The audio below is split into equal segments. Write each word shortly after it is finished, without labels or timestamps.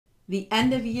The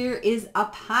end of year is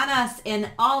upon us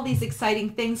and all these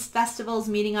exciting things, festivals,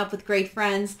 meeting up with great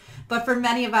friends. But for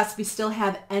many of us, we still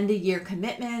have end of year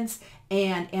commitments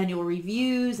and annual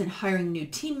reviews and hiring new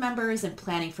team members and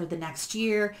planning for the next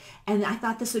year. And I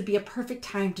thought this would be a perfect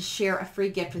time to share a free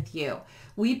gift with you.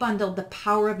 We bundled the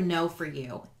Power of No for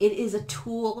you. It is a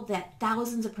tool that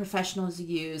thousands of professionals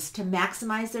use to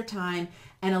maximize their time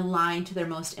and align to their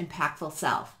most impactful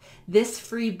self. This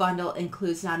free bundle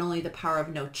includes not only the Power of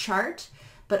No chart,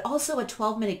 but also a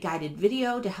 12-minute guided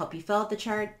video to help you fill out the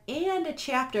chart and a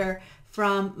chapter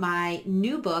from my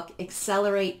new book,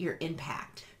 Accelerate Your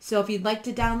Impact. So if you'd like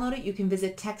to download it, you can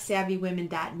visit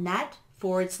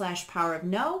techsavvywomen.net/Power of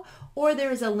No, or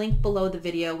there is a link below the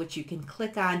video which you can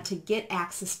click on to get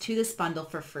access to this bundle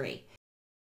for free.